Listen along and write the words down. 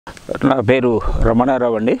నా పేరు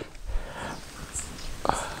రమణారావు అండి.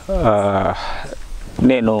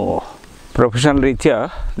 నేను ప్రొఫెషనల్ రీత్యా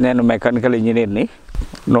నేను మెకానికల్ ఇంజనీర్ని.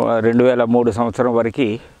 2003 సంవత్సరం వరకు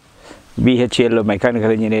BHELలో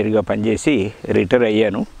మెకానికల్ ఇంజనీర్గా పనిచేసి రిటైర్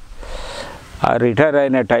అయ్యాను. ఆ రిటైర్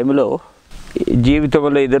అయిన టైంలో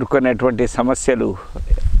జీవితంలో ఎదుర్కొనేటువంటి సమస్యలు,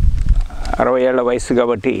 60 ఏళ్ల వయసు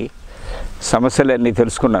కాబట్టి సమస్యలన్నీ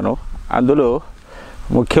తెలుసుకున్నాను. అందులో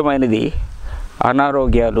ముఖ్యమైనది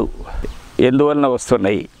అనారోగ్యాలు ఎందువలన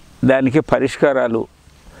వస్తున్నాయి, దానికి పరిష్కారాలు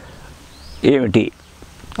ఏమిటి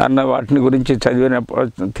అన్న వాటిని గురించి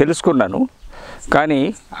తెలుసుకున్నాను. కానీ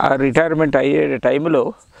ఆ రిటైర్మెంట్ అయ్యే టైంలో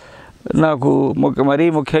నాకు మరీ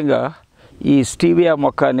ముఖ్యంగా ఈ స్టీవియా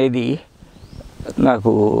మొక్క అనేది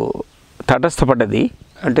నాకు తటస్థపడ్డది.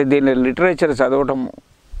 అంటే దీని లిటరేచర్ చదవటం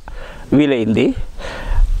వీలైంది.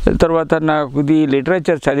 తర్వాత నాకు ఈ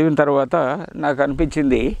లిటరేచర్ చదివిన తర్వాత నాకు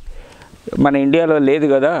అనిపించింది, మన ఇండియాలో లేదు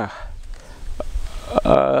కదా,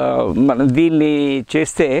 మనం దీన్ని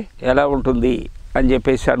చేస్తే ఎలా ఉంటుంది అని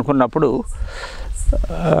చెప్పేసి అనుకున్నప్పుడు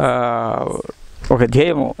ఒక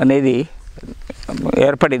ధ్యేయం అనేది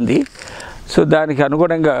ఏర్పడింది. సో దానికి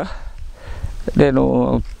అనుగుణంగా నేను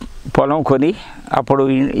పొలం కొని, అప్పుడు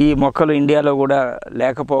ఈ మొక్కలు ఇండియాలో కూడా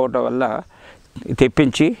లేకపోవటం వల్ల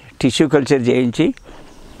తెప్పించి టిష్యూ కల్చర్ చేయించి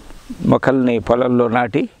మొక్కల్ని పొలంలో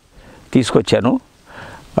నాటి తీసుకొచ్చాను.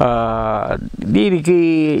 దీనికి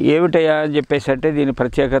ఏమిటయా అని చెప్పేసి అంటే, దీని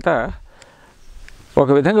ప్రత్యేకత ఒక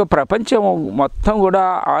విధంగా ప్రపంచం మొత్తం కూడా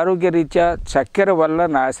ఆరోగ్యరీత్యా చక్కెర వల్ల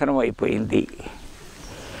నాశనం అయిపోయింది.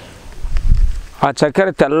 ఆ చక్కెర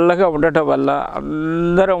తెల్లగా ఉండటం వల్ల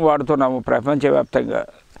అందరం వాడుతున్నాము ప్రపంచవ్యాప్తంగా.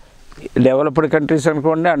 డెవలప్డ్ కంట్రీస్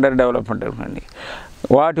అనుకోండి, అండర్ డెవలప్మెంట్ అనుకోండి,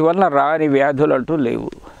 వాటి వల్ల రాని వ్యాధులు అంటూ లేవు.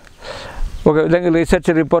 ఒక విధంగా రీసెర్చ్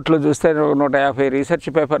రిపోర్ట్లు చూస్తే 150 రీసెర్చ్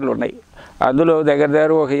పేపర్లు ఉన్నాయి. అందులో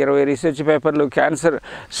దగ్గర ఒక 20 రీసెర్చ్ పేపర్లు క్యాన్సర్,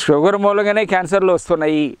 షుగర్ మూలంగానే క్యాన్సర్లు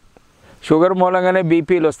వస్తున్నాయి, షుగర్ మూలంగానే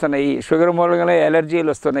బీపీలు వస్తున్నాయి, షుగర్ మూలంగానే ఎలర్జీలు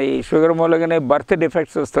వస్తున్నాయి, షుగర్ మూలంగానే బర్త్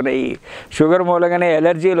డిఫెక్ట్స్ వస్తున్నాయి, షుగర్ మూలంగానే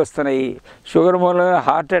ఎలర్జీలు వస్తున్నాయి, షుగర్ మూలంగా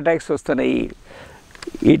హార్ట్ అటాక్స్ వస్తున్నాయి.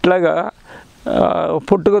 ఇట్లాగా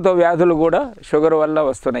పుట్టుకతో వ్యాధులు కూడా షుగర్ వల్ల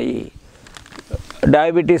వస్తున్నాయి.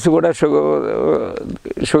 డయాబెటీస్ కూడా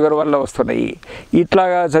షుగర్ వల్ల వస్తున్నాయి.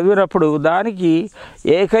 ఇట్లాగా చదివినప్పుడు దానికి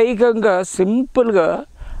ఏకైకంగా సింపుల్గా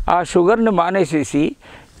ఆ షుగర్ని మానేసేసి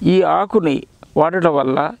ఈ ఆకుని వాడటం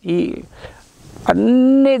వల్ల ఈ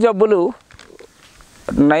అన్ని జబ్బులు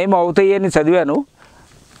నయం అవుతాయని చదివాను.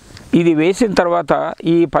 ఇది వేసిన తర్వాత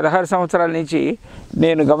ఈ 16 సంవత్సరాల నుంచి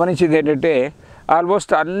నేను గమనించింది ఏంటంటే,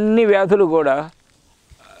 ఆల్మోస్ట్ అన్ని వ్యాధులు కూడా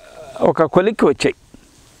ఒక కొలిక్కి వచ్చాయి.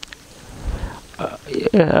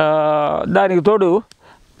 దానికి తోడు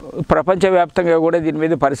ప్రపంచవ్యాప్తంగా కూడా దీని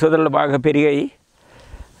మీద పరిశోధనలు బాగా పెరిగాయి.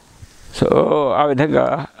 సో ఆ విధంగా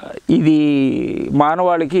ఇది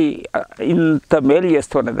మానవాళికి ఇంత మేలు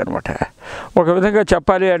చేస్తున్నది అనమాట. ఒక విధంగా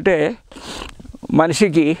చెప్పాలి అంటే,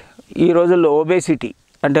 మనిషికి ఈ రోజుల్లో ఒబేసిటీ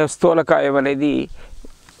అంటే స్థూలకాయం అనేది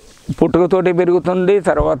పుట్టుకతోటి పెరుగుతుంది,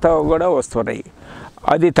 తర్వాత కూడా వస్తున్నాయి,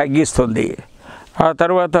 అది తగ్గిస్తుంది. ఆ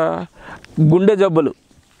తర్వాత గుండె జబ్బులు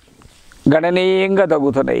గణనీయంగా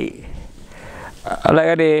తగ్గుతున్నాయి.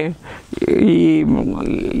 అలాగనే ఈ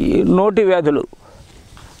నోటి వ్యాధులు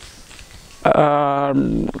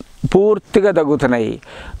పూర్తిగా తగ్గుతున్నాయి.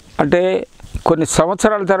 అంటే కొన్ని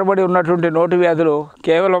సంవత్సరాల తరబడి ఉన్నటువంటి నోటి వ్యాధులు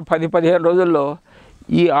కేవలం 10-15 రోజుల్లో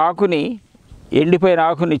ఈ ఆకుని, ఎండిపోయిన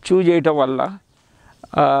ఆకుని చూ చేయటం వల్ల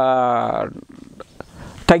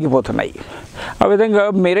తగ్గిపోతున్నాయి. ఆ విధంగా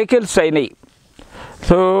మిరకిల్స్ అయినాయి.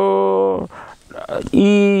 సో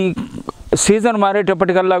ఈ సీజన్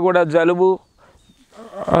మారేటప్పటికల్లా కూడా జలుబు,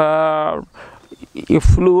 ఈ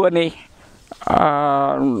ఫ్లూ అని,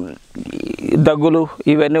 దగ్గులు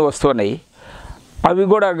ఇవన్నీ వస్తున్నాయి. అవి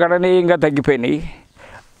కూడా గణనీయంగా తగ్గిపోయినాయి.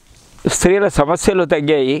 స్త్రీల సమస్యలు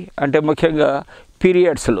తగ్గాయి. అంటే ముఖ్యంగా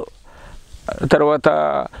పీరియడ్స్లో, తర్వాత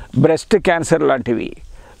బ్రెస్ట్ క్యాన్సర్ లాంటివి,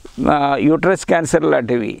 యూట్రస్ క్యాన్సర్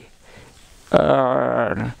లాంటివి,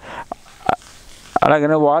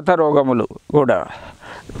 అలాగనే వాత రోగములు కూడా,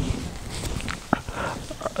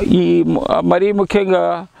 ఈ మరీ ముఖ్యంగా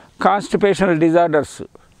కాన్స్టిపేషనల్ డిజార్డర్స్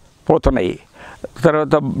పోతున్నాయి.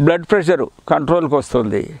 తర్వాత బ్లడ్ ప్రెషరు కంట్రోల్కి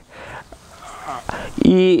వస్తుంది.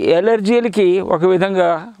 ఈ ఎలర్జీలకి ఒక విధంగా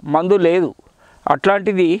మందు లేదు.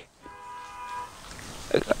 అట్లాంటిది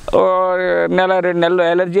 1-2 నెలలు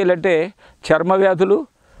ఎలర్జీలు అంటే చర్మ వ్యాధులు,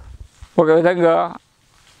 ఒక విధంగా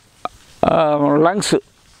లంగ్స్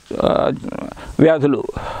వ్యాధులు,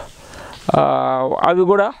 అవి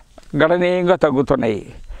కూడా గణనీయంగా తగ్గుతున్నాయి.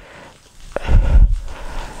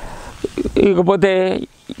 ఇకపోతే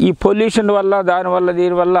ఈ పొల్యూషన్ వల్ల,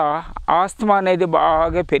 దీనివల్ల ఆస్తమా అనేది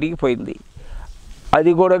బాగా పెరిగిపోయింది.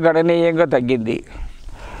 అది కూడా గణనీయంగా తగ్గింది.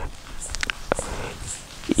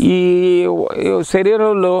 ఈ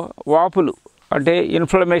శరీరంలో వాపులు అంటే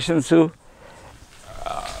ఇన్ఫ్లమేషన్స్,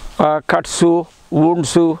 కట్స్,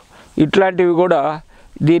 వూండ్స్ ఇట్లాంటివి కూడా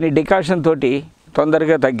దీని డికాషన్ తోటి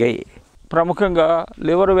తొందరగా తగ్గాయి. ప్రముఖంగా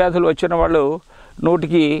లివర్ వ్యాధులు వచ్చిన వాళ్ళు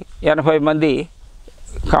 100కి 80 మంది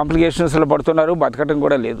కాంప్లికేషన్స్లో పడుతున్నారు, బతకటం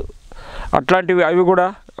కూడా లేదు. అట్లాంటివి అవి కూడా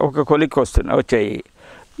ఒక కొలిక్కి వచ్చాయి.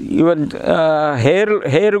 ఈవెన్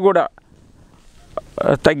హెయిర్ కూడా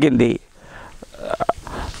తగ్గింది.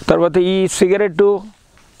 తర్వాత ఈ సిగరెట్టు,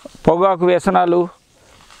 పొగాకు వ్యసనాలు,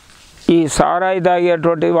 ఈ సారాయి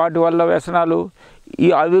తాగేటువంటి వాటి వల్ల వ్యసనాలు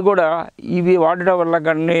అవి కూడా ఇవి వాడటం వల్ల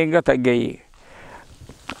గణనీయంగా తగ్గాయి.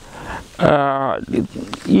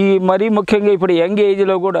 ఈ మరీ ముఖ్యంగా ఇప్పుడు యంగ్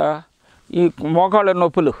ఏజ్లో కూడా ఈ మోకాళ్ళ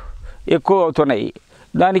నొప్పులు ఎక్కువ అవుతున్నాయి.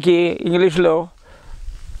 దానికి ఇంగ్లీష్లో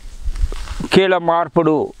కీళ్ళ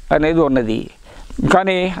మార్పుడు అనేది ఉన్నది.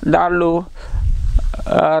 కానీ దాళ్ళు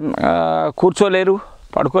కూర్చోలేరు,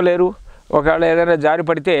 పడుకోలేరు. ఒకవేళ ఏదైనా జారి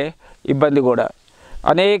పడితే ఇబ్బంది కూడా.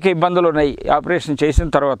 అనేక ఇబ్బందులు ఉన్నాయి ఆపరేషన్ చేసిన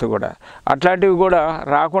తర్వాత కూడా. అట్లాంటివి కూడా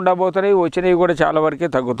రాకుండా పోతున్నాయి, వచ్చినవి కూడా చాలా వరకే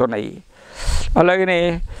తగ్గుతున్నాయి. అలాగనే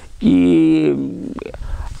ఈ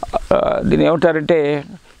దీన్ని ఏమంటారంటే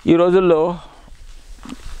ఈ రోజుల్లో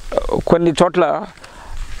కొన్ని చోట్ల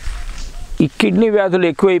ఈ కిడ్నీ వ్యాధులు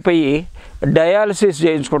ఎక్కువైపోయి డయాలసిస్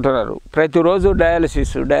చేయించుకుంటున్నారు. ప్రతిరోజు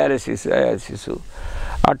డయాలసిస్.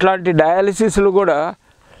 అట్లాంటి డయాలసిస్లు కూడా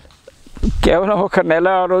కేవలం ఒక నెల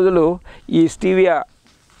రోజులు ఈ స్టీవియా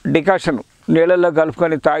డికాషన్ నీళ్ళల్లో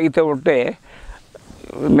కలుపుకొని తాగితే ఉంటే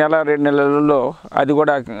నెల 2 నెలలలో అది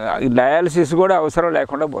కూడా డయాలసిస్ కూడా అవసరం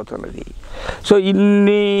లేకుండా పోతున్నది. సో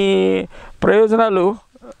ఇన్ని ప్రయోజనాలు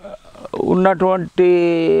ఉన్నటువంటి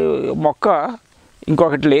మొక్క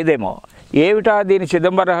ఇంకొకటి లేదేమో. ఏమిటా దీని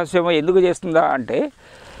చిదంబర రహస్యమో ఎందుకు చేస్తుందా అంటే,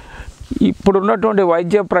 ఇప్పుడున్నటువంటి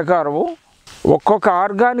వైద్యం ప్రకారము ఒక్కొక్క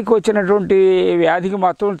ఆర్గానికి వచ్చినటువంటి వ్యాధికి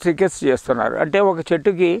మాత్రం చికిత్స చేస్తున్నారు. అంటే ఒక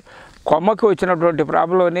చెట్టుకి కొమ్మకి వచ్చినటువంటి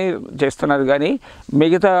ప్రాబ్లంని చేస్తున్నారు, కానీ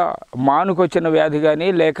మిగతా మానుకు వచ్చిన వ్యాధి కానీ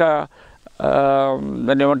లేక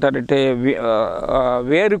దాన్ని ఏమంటారంటే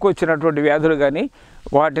వేరుకు వచ్చినటువంటి వ్యాధులు కానీ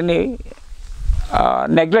వాటిని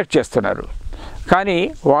నెగ్లెక్ట్ చేస్తున్నారు. కానీ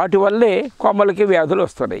వాటి వల్లే కొమ్మలకి వ్యాధులు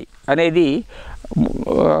వస్తున్నాయి అనేది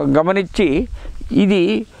గమనించి ఇది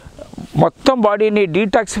మొత్తం బాడీని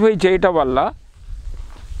డీటాక్సిఫై చేయటం వల్ల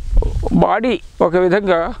బాడీ ఒక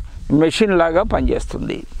విధంగా మెషిన్ లాగా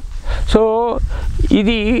పనిచేస్తుంది. సో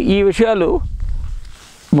ఈ విషయాలు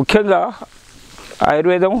ముఖ్యంగా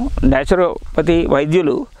ఆయుర్వేదం, నేచురోపతి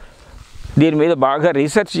వైద్యులు దీని మీద బాగా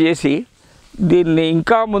రీసెర్చ్ చేసి దీన్ని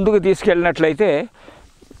ఇంకా ముందుకు తీసుకెళ్ళినట్లయితే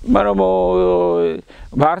మనము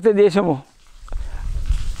భారతదేశము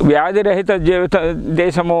వ్యాధిరహిత జీవిత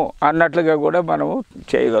దేశము అన్నట్లుగా కూడా మనము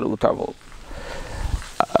చేయగలుగుతాము.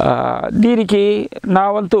 దీనికి నా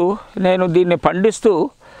వంతు నేను దీన్ని పండిస్తూ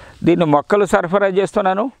దీన్ని మొక్కలు సరఫరా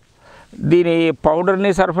చేస్తున్నాను, దీని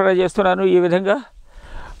పౌడర్ని సరఫరా చేస్తున్నాను, ఈ విధంగా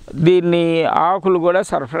దీన్ని ఆకులు కూడా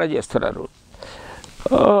సరఫరా చేస్తున్నారు.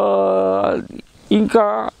 ఇంకా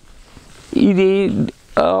ఇది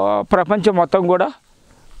ప్రపంచం మొత్తం కూడా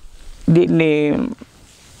దీన్ని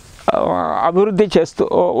అభివృద్ధి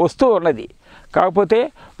వస్తూ ఉన్నది. కాకపోతే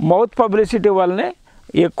మౌత్ పబ్లిసిటీ వల్లనే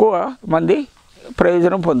ఎక్కువ మంది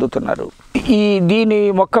ప్రయోజనం పొందుతున్నారు. దీని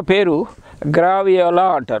మొక్క పేరు గ్రావియోలా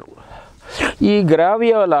అంటారు. ఈ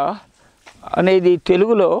గ్రావియోలా అనేది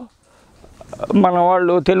తెలుగులో మన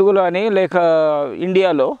వాళ్ళు తెలుగులో అని లేక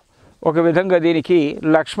ఇండియాలో ఒక విధంగా దీనికి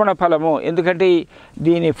లక్ష్మణ ఫలము, ఎందుకంటే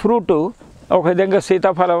దీని ఫ్రూటు ఒక విధంగా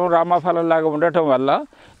సీతాఫలం, రామఫలం లాగా ఉండటం వల్ల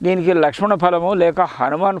దీనికి లక్ష్మణ ఫలము లేక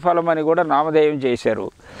హనుమాన్ ఫలం అని కూడా నామధేయం చేశారు.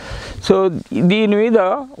 సో దీని మీద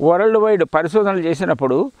వరల్డ్ వైడ్ పరిశోధనలు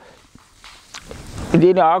చేసినప్పుడు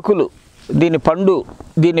దీని ఆకులు, దీని పండు,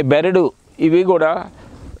 దీని బెరడు ఇవి కూడా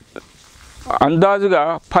అందాజుగా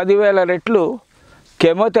 10,000 రెట్లు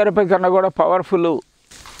కెమోథెరపీ కన్నా కూడా పవర్ఫుల్,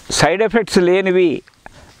 సైడ్ ఎఫెక్ట్స్ లేనివి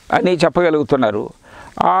అని చెప్పగలుగుతున్నారు.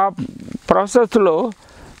 ఆ ప్రాసెస్లో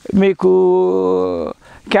మీకు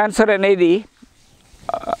క్యాన్సర్ అనేది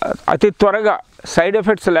అతి త్వరగా సైడ్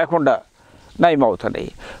ఎఫెక్ట్స్ లేకుండా నయమవుతున్నాయి.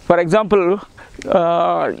 ఫర్ ఎగ్జాంపుల్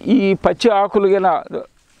ఈ పచ్చి ఆకులు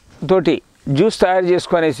తోటి జ్యూస్ తయారు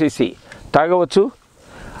చేసుకునేసి తాగవచ్చు.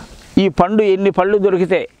 ఈ పండు ఎన్ని పళ్ళు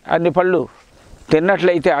దొరికితే అన్ని పళ్ళు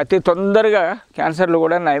తిన్నట్లయితే అతి తొందరగా క్యాన్సర్లు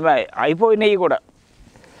కూడా అయిపోయినాయి కూడా.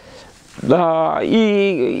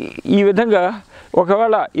 ఈ విధంగా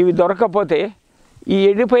ఒకవేళ ఇవి దొరకకపోతే ఈ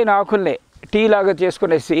ఎండిపోయిన ఆకుల్ని టీ లాగా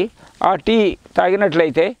చేసుకునేసి ఆ టీ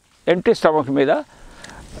తాగినట్లయితే ఎంటీ స్టమక్ మీద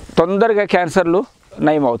తొందరగా క్యాన్సర్లు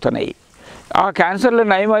నయమవుతున్నాయి. ఆ క్యాన్సర్లు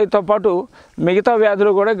నయమయ్యతో పాటు మిగతా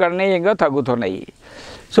వ్యాధులు కూడా గణనీయంగా తగ్గుతున్నాయి.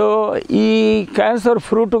 సో ఈ క్యాన్సర్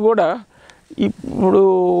ఫ్రూట్ కూడా ఇప్పుడు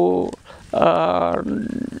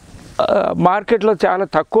మార్కెట్లో చాలా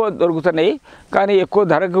తక్కువ దొరుకుతున్నాయి, కానీ ఎక్కువ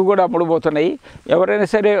ధరకు కూడా అమ్ముడుపోతున్నాయి. ఎవరైనా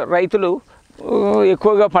సరే రైతులు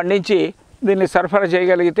ఎక్కువగా పండించి దీన్ని సరఫరా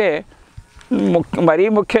చేయగలిగితే మరీ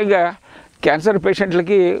ముఖ్యంగా క్యాన్సర్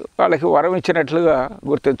పేషెంట్లకి వాళ్ళకి వరం ఇచ్చినట్లుగా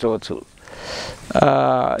గుర్తించవచ్చు.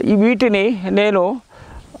 వీటిని నేను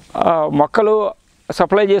మొక్కలు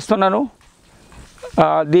సప్లై చేస్తున్నాను.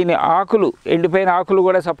 దీని ఆకులు, ఎండిపోయిన ఆకులు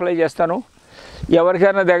కూడా సప్లై చేస్తాను.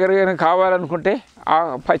 ఎవరికైనా దగ్గరగా కావాలనుకుంటే ఆ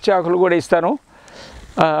పచ్చి ఆకులు కూడా ఇస్తాను.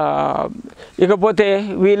 ఇకపోతే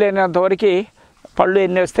వీలైనంతవరకు పళ్ళు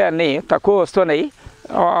ఎన్ని వస్తే అన్నీ తక్కువ వస్తున్నాయి,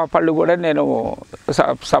 పళ్ళు కూడా నేను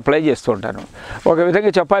సప్లై చేస్తూ ఉంటాను. ఒక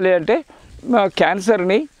విధంగా చెప్పాలి అంటే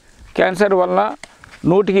క్యాన్సర్ వలన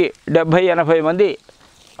 100కి 70-80 మంది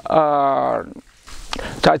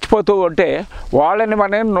చచ్చిపోతూ ఉంటే వాళ్ళని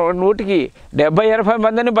మనం 100కి 70-80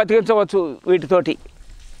 మందిని బతికించవచ్చు వీటితోటి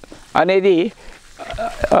అనేది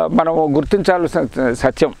మనం గుర్తించాల్సిన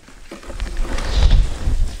సత్యం.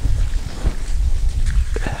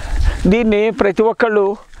 దీన్ని ప్రతి ఒక్కళ్ళు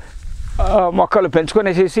మొక్కలు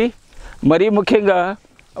పెంచుకొనేసేసి, మరీ ముఖ్యంగా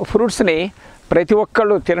ఫ్రూట్స్ని ప్రతి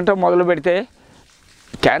ఒక్కళ్ళు తినటం మొదలు పెడితే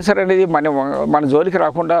క్యాన్సర్ అనేది మన జోలికి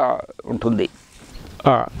రాకుండా ఉంటుంది.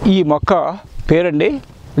 ఈ మొక్క పేరండి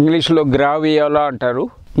ఇంగ్లీష్లో గ్రావియోలా అంటారు,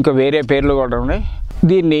 ఇంకా వేరే పేర్లు కూడా ఉన్నాయి.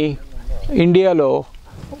 దీన్ని ఇండియాలో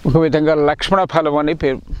ఒక విధంగా లక్ష్మణ ఫలం అని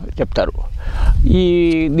పేరు చెప్తారు.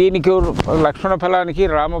 దీనికి లక్ష్మణ ఫలానికి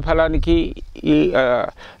రామఫలానికి ఈ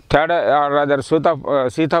తేడా,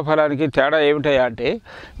 సీతాఫలానికి తేడా ఏమిటాయా అంటే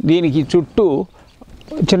దీనికి చుట్టూ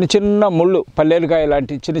చిన్న చిన్న ముళ్ళు, పల్లేరుకాయ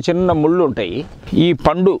లాంటి చిన్న చిన్న ముళ్ళు ఉంటాయి. ఈ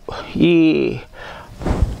పండు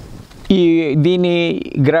దీని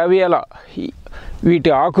గ్రావియోలా, వీటి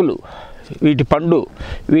ఆకులు, వీటి పండు,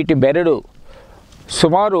 వీటి బెరడు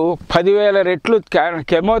సుమారు 10,000 రెట్లు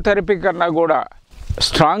కెమోథెరపీ కన్నా కూడా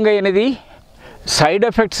స్ట్రాంగ్ అయినది, సైడ్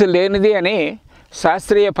ఎఫెక్ట్స్ లేనిది అని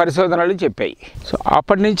శాస్త్రీయ పరిశోధనలు చెప్పాయి. సో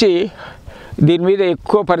అప్పటి నుంచి దీని మీద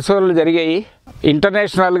ఎక్కువ పరిశోధనలు జరిగాయి,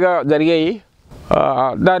 ఇంటర్నేషనల్గా జరిగాయి.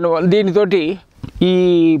 దీనితోటి ఈ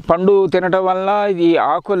పండు తినటం వలన ఈ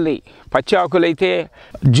ఆకుల్ని, పచ్చి ఆకులైతే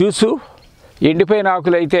జ్యూసు, ఎండిపోయిన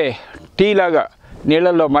ఆకులైతే టీ లాగా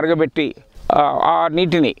నీళ్ళల్లో మరగబెట్టి ఆ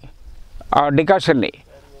నీటిని, ఆ డికాషన్ని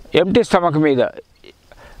ఎంటీ స్టమక్ మీద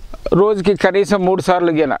రోజుకి కనీసం 3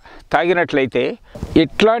 సార్లు తాగినట్లయితే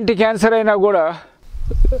ఎట్లాంటి క్యాన్సర్ అయినా కూడా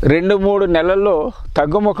 2-3 నెలల్లో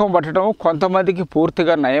తగ్గుముఖం పట్టడం, కొంతమందికి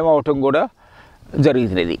పూర్తిగా నయం అవటం కూడా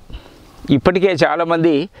జరుగుతున్నది. ఇప్పటికే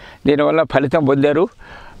చాలామంది దీనివల్ల ఫలితం పొందారు.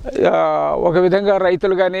 ఒక విధంగా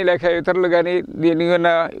రైతులు కానీ లేక ఇతరులు కానీ దీని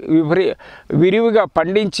విరివిగా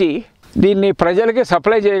పండించి దీన్ని ప్రజలకి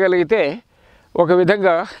సప్లై చేయగలిగితే ఒక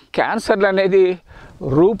విధంగా క్యాన్సర్లు అనేది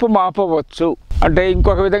రూపుమాపవచ్చు. అంటే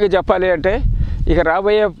ఇంకొక విధంగా చెప్పాలి అంటే ఇక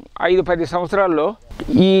రాబోయే 5-10 సంవత్సరాల్లో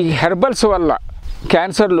ఈ హెర్బల్స్ వల్ల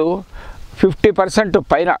క్యాన్సర్లు 50%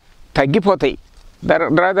 పైన తగ్గిపోతాయి.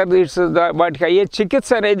 రాదర్ వాటికి అయ్యే చికిత్స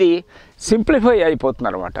అనేది సింప్లిఫై అయిపోతుంది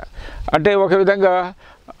అనమాట. అంటే ఒక విధంగా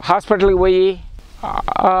హాస్పిటల్కి పోయి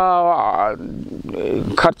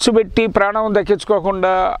ఖర్చు పెట్టి ప్రాణం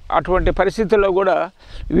దక్కించుకోకుండా అటువంటి పరిస్థితుల్లో కూడా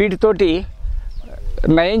వీటితోటి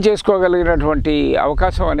నయం చేసుకోగలిగినటువంటి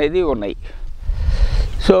అవకాశం అనేది ఉన్నాయి.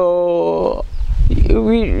 సో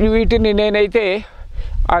వీటిని నేనైతే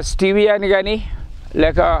ఆ స్టీవియాని కానీ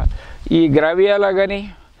లేక ఈ గ్రావియోలా కానీ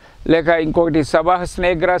లేక ఇంకొకటి సబాహ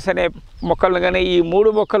స్నేక్ గ్రాస్ అనే మొక్కలు కానీ, ఈ 3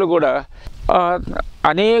 మొక్కలు కూడా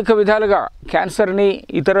అనేక విధాలుగా క్యాన్సర్ని,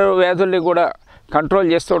 ఇతర వ్యాధుల్ని కూడా కంట్రోల్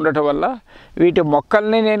చేస్తూ ఉండటం వల్ల వీటి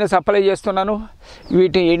మొక్కల్ని నేను సప్లై చేస్తున్నాను.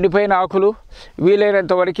 వీటి ఎండిపోయిన ఆకులు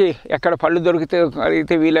వీలైనంత వరకు ఎక్కడ పళ్ళు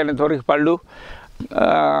దొరికితే వీలైనంత వరకు పళ్ళు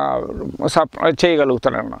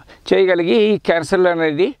చేయగలిగి ఈ క్యాన్సర్లు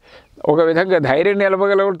అనేది ఒక విధంగా ధైర్యం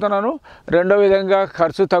నిలపగలుగుతున్నాను. రెండో విధంగా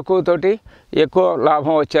ఖర్చు తక్కువతోటి ఎక్కువ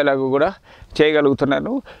లాభం వచ్చేలాగా కూడా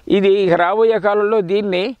చేయగలుగుతున్నాను. ఇది రాబోయే కాలంలో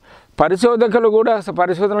దీన్ని పరిశోధకులు కూడా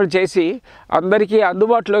పరిశోధనలు చేసి అందరికీ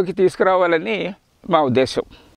అందుబాటులోకి తీసుకురావాలని మా ఉద్దేశం.